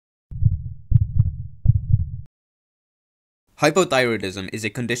Hypothyroidism is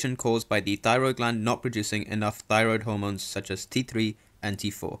a condition caused by the thyroid gland not producing enough thyroid hormones such as T3 and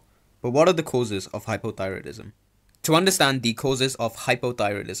T4. But what are the causes of hypothyroidism? To understand the causes of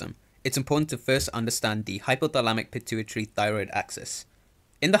hypothyroidism, it's important to first understand the hypothalamic pituitary thyroid axis.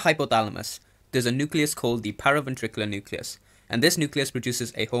 In the hypothalamus, there's a nucleus called the paraventricular nucleus, and this nucleus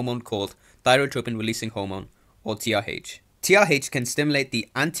produces a hormone called thyrotropin releasing hormone, or TRH. TRH can stimulate the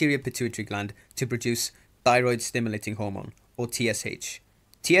anterior pituitary gland to produce thyroid stimulating hormone, or TSH.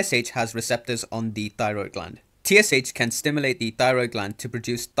 TSH has receptors on the thyroid gland. TSH can stimulate the thyroid gland to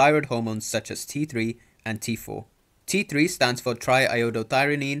produce thyroid hormones such as T3 and T4. T3 stands for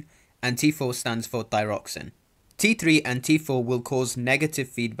triiodothyronine and T4 stands for thyroxine. T3 and T4 will cause negative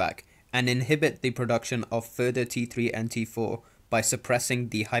feedback and inhibit the production of further T3 and T4 by suppressing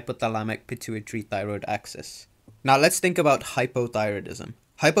the hypothalamic pituitary thyroid axis. Now let's think about hypothyroidism.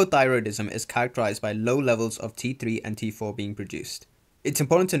 Hypothyroidism is characterized by low levels of T3 and T4 being produced. It's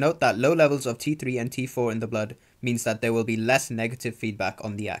important to note that low levels of T3 and T4 in the blood means that there will be less negative feedback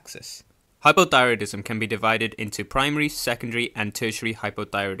on the axis. Hypothyroidism can be divided into primary, secondary, and tertiary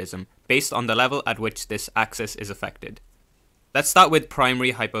hypothyroidism based on the level at which this axis is affected. Let's start with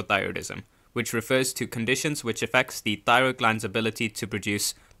primary hypothyroidism, which refers to conditions which affects the thyroid gland's ability to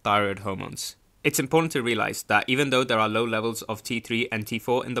produce thyroid hormones. It's important to realize that even though there are low levels of T3 and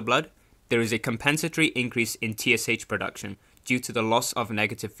T4 in the blood, there is a compensatory increase in TSH production due to the loss of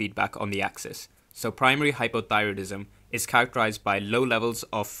negative feedback on the axis. So primary hypothyroidism is characterized by low levels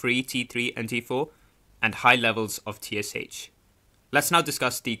of free T3 and T4 and high levels of TSH. Let's now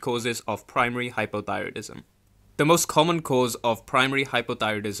discuss the causes of primary hypothyroidism. The most common cause of primary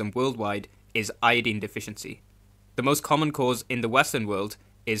hypothyroidism worldwide is iodine deficiency. The most common cause in the Western world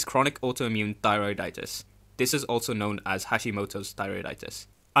is chronic autoimmune thyroiditis. This is also known as Hashimoto's thyroiditis.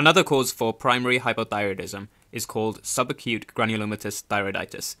 Another cause for primary hypothyroidism is called subacute granulomatous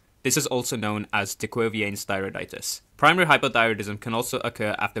thyroiditis. This is also known as QUERVAIN'S thyroiditis. Primary hypothyroidism can also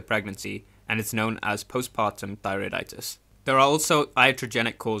occur after pregnancy, and it's known as postpartum thyroiditis. There are also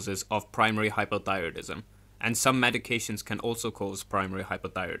iatrogenic causes of primary hypothyroidism, and some medications can also cause primary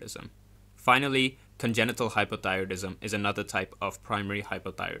hypothyroidism. Finally, congenital hypothyroidism is another type of primary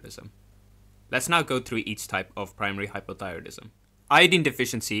hypothyroidism. Let's now go through each type of primary hypothyroidism. Iodine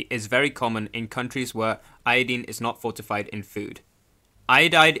deficiency is very common in countries where iodine is not fortified in food.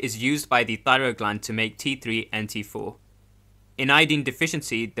 Iodide is used by the thyroid gland to make T3 and T4. In iodine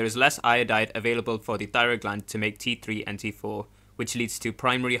deficiency, there is less iodide available for the thyroid gland to make T3 and T4, which leads to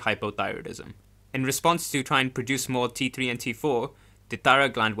primary hypothyroidism. In response to trying to produce more T3 and T4, the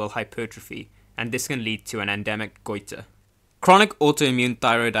thyroid gland will hypertrophy, and this can lead to an endemic goiter. Chronic autoimmune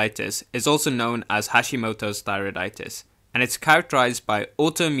thyroiditis is also known as Hashimoto's thyroiditis, and it's characterized by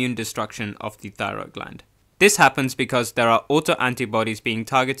autoimmune destruction of the thyroid gland. This happens because there are autoantibodies being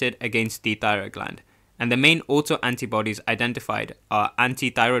targeted against the thyroid gland, and the main autoantibodies identified are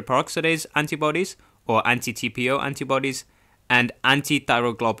anti-thyroid peroxidase antibodies, or anti-TPO antibodies, and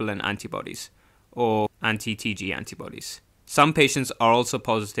anti-thyroglobulin antibodies, or anti-TG antibodies. Some patients are also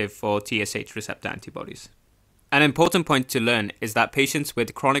positive for TSH receptor antibodies. An important point to learn is that patients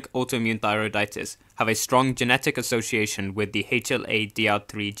with chronic autoimmune thyroiditis have a strong genetic association with the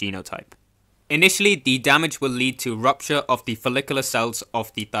HLA-DR3 genotype. Initially, the damage will lead to rupture of the follicular cells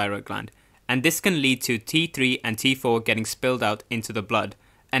of the thyroid gland, and this can lead to T3 and T4 getting spilled out into the blood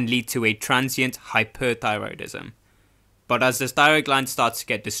and lead to a transient hyperthyroidism. But as the thyroid gland starts to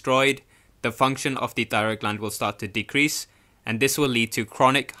get destroyed, the function of the thyroid gland will start to decrease, and this will lead to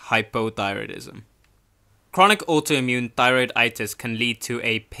chronic hypothyroidism. Chronic autoimmune thyroiditis can lead to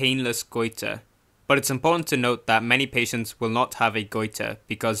a painless goiter, but it's important to note that many patients will not have a goiter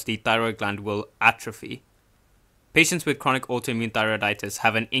because the thyroid gland will atrophy. Patients with chronic autoimmune thyroiditis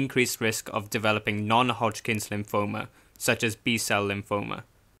have an increased risk of developing non-Hodgkin's lymphoma, such as B-cell lymphoma.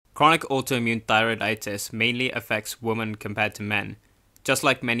 Chronic autoimmune thyroiditis mainly affects women compared to men, just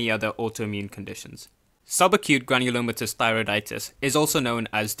like many other autoimmune conditions. Subacute granulomatous thyroiditis is also known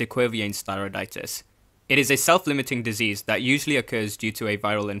as de Quervain's thyroiditis. It is a self-limiting disease that usually occurs due to a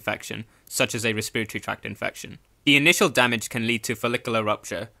viral infection, such as a respiratory tract infection. The initial damage can lead to follicular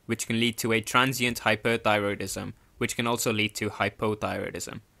rupture, which can lead to a transient hyperthyroidism, which can also lead to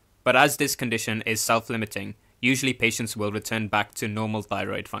hypothyroidism. But as this condition is self-limiting, usually patients will return back to normal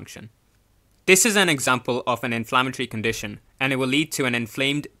thyroid function. This is an example of an inflammatory condition, and it will lead to an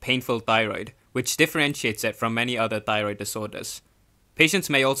inflamed, painful thyroid, which differentiates it from many other thyroid disorders. Patients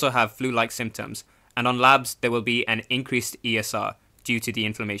may also have flu-like symptoms, and on labs there will be an increased ESR due to the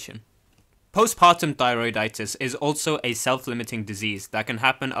inflammation. Postpartum thyroiditis is also a self-limiting disease that can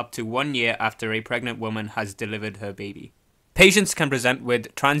happen up to 1 year after a pregnant woman has delivered her baby. Patients can present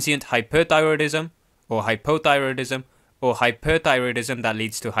with transient hyperthyroidism or hypothyroidism or hyperthyroidism that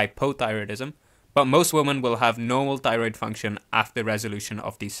leads to hypothyroidism, but most women will have normal thyroid function after resolution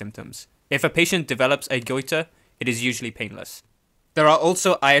of these symptoms. If a patient develops a goiter, it is usually painless. There are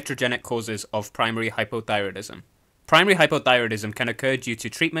also iatrogenic causes of primary hypothyroidism. Primary hypothyroidism can occur due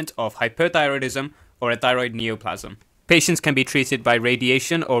to treatment of hyperthyroidism or a thyroid neoplasm. Patients can be treated by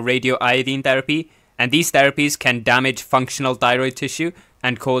radiation or radioiodine therapy, and these therapies can damage functional thyroid tissue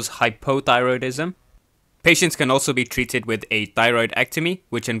and cause hypothyroidism. Patients can also be treated with a thyroidectomy,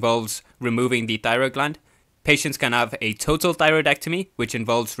 which involves removing the thyroid gland. Patients can have a total thyroidectomy, which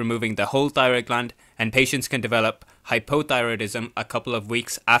involves removing the whole thyroid gland, and patients can develop hypothyroidism a couple of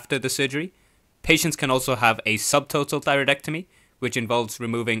weeks after the surgery. Patients can also have a subtotal thyroidectomy, which involves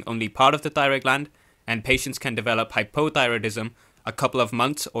removing only part of the thyroid gland, and patients can develop hypothyroidism a couple of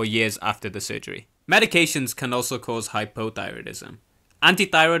months or years after the surgery. Medications can also cause hypothyroidism.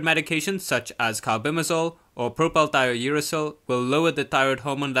 Antithyroid medications such as carbimazole or propylthiouracil will lower the thyroid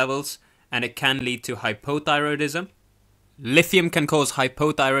hormone levels, and it can lead to hypothyroidism. Lithium can cause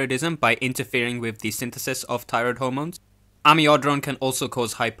hypothyroidism by interfering with the synthesis of thyroid hormones. Amiodarone can also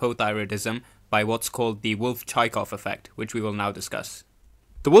cause hypothyroidism by what's called the wolf-chaikoff effect, which we will now discuss.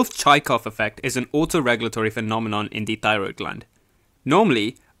 The wolf-chaikoff effect is an autoregulatory phenomenon in the thyroid gland.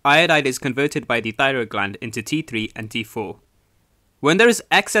 Normally, iodide is converted by the thyroid gland into T3 and T4. When there is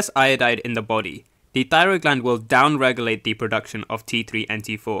excess iodide in the body, the thyroid gland will downregulate the production of T3 and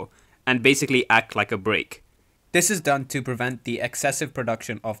T4 and basically act like a brake. This is done to prevent the excessive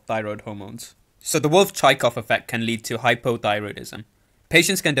production of thyroid hormones. So the wolf-chaikoff effect can lead to hypothyroidism.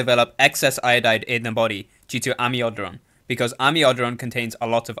 Patients can develop excess iodide in the body due to amiodarone, because amiodarone contains a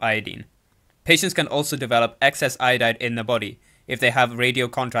lot of iodine. Patients can also develop excess iodide in the body if they have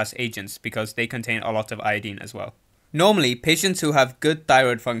radiocontrast agents, because they contain a lot of iodine as well. Normally, patients who have good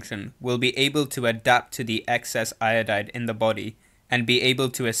thyroid function will be able to adapt to the excess iodide in the body and be able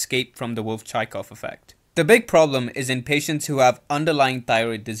to escape from the wolf-chaikoff effect. The big problem is in patients who have underlying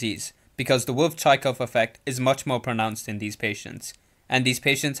thyroid disease, because the wolf-chaikoff effect is much more pronounced in these patients, and these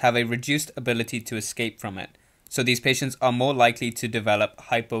patients have a reduced ability to escape from it, so these patients are more likely to develop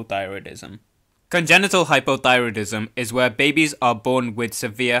hypothyroidism. Congenital hypothyroidism is where babies are born with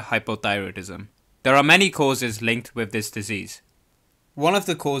severe hypothyroidism. There are many causes linked with this disease. One of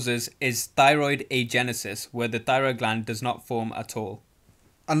the causes is thyroid agenesis, where the thyroid gland does not form at all.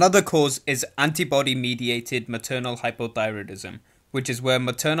 Another cause is antibody-mediated maternal hypothyroidism, which is where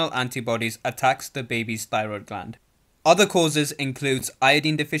maternal antibodies attacks the baby's thyroid gland. Other causes includes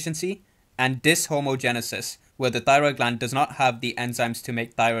iodine deficiency and dyshomogenesis, where the thyroid gland does not have the enzymes to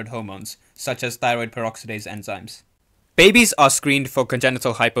make thyroid hormones, such as thyroid peroxidase enzymes. Babies are screened for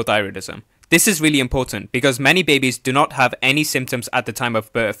congenital hypothyroidism. This is really important because many babies do not have any symptoms at the time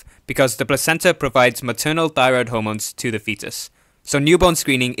of birth because the placenta provides maternal thyroid hormones to the fetus. So newborn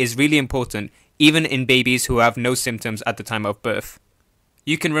screening is really important even in babies who have no symptoms at the time of birth.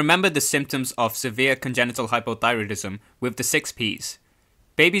 You can remember the symptoms of severe congenital hypothyroidism with the 6 Ps.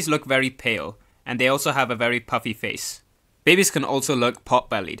 Babies look very pale, and they also have a very puffy face. Babies can also look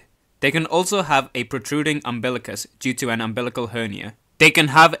pot-bellied. They can also have a protruding umbilicus due to an umbilical hernia. They can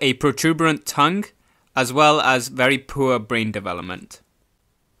have a protuberant tongue, as well as very poor brain development.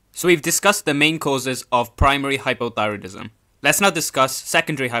 So we've discussed the main causes of primary hypothyroidism. Let's now discuss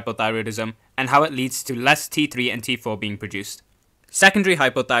secondary hypothyroidism and how it leads to less T3 and T4 being produced. Secondary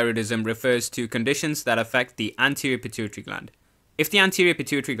hypothyroidism refers to conditions that affect the anterior pituitary gland. If the anterior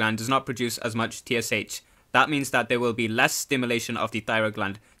pituitary gland does not produce as much TSH, that means that there will be less stimulation of the thyroid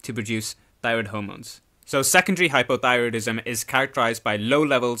gland to produce thyroid hormones. So secondary hypothyroidism is characterized by low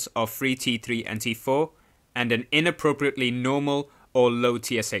levels of free T3 and T4 and an inappropriately normal or low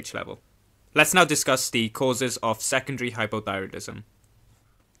TSH level. Let's now discuss the causes of secondary hypothyroidism.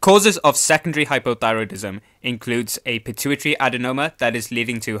 Causes of secondary hypothyroidism includes a pituitary adenoma that is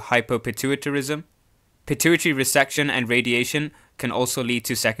leading to hypopituitarism. Pituitary resection and radiation can also lead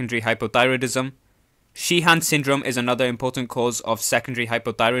to secondary hypothyroidism. Sheehan syndrome is another important cause of secondary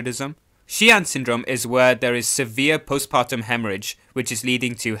hypothyroidism. Sheehan syndrome is where there is severe postpartum hemorrhage, which is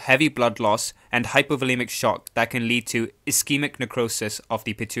leading to heavy blood loss and hypovolemic shock that can lead to ischemic necrosis of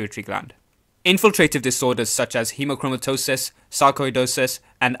the pituitary gland. Infiltrative disorders such as hemochromatosis, sarcoidosis,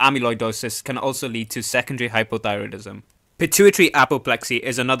 and amyloidosis can also lead to secondary hypothyroidism. Pituitary apoplexy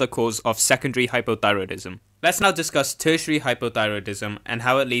is another cause of secondary hypothyroidism. Let's now discuss tertiary hypothyroidism and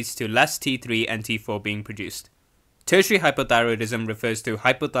how it leads to less T3 and T4 being produced. Tertiary hypothyroidism refers to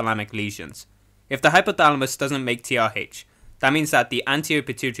hypothalamic lesions. If the hypothalamus doesn't make TRH, that means that the anterior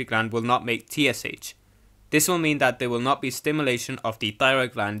pituitary gland will not make TSH. This will mean that there will not be stimulation of the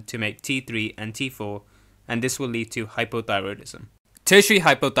thyroid gland to make T3 and T4, and this will lead to hypothyroidism. Tertiary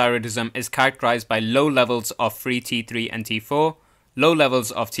hypothyroidism is characterized by low levels of free T3 and T4, low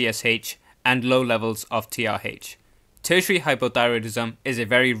levels of TSH, and low levels of TRH. Tertiary hypothyroidism is a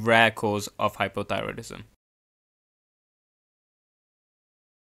very rare cause of hypothyroidism.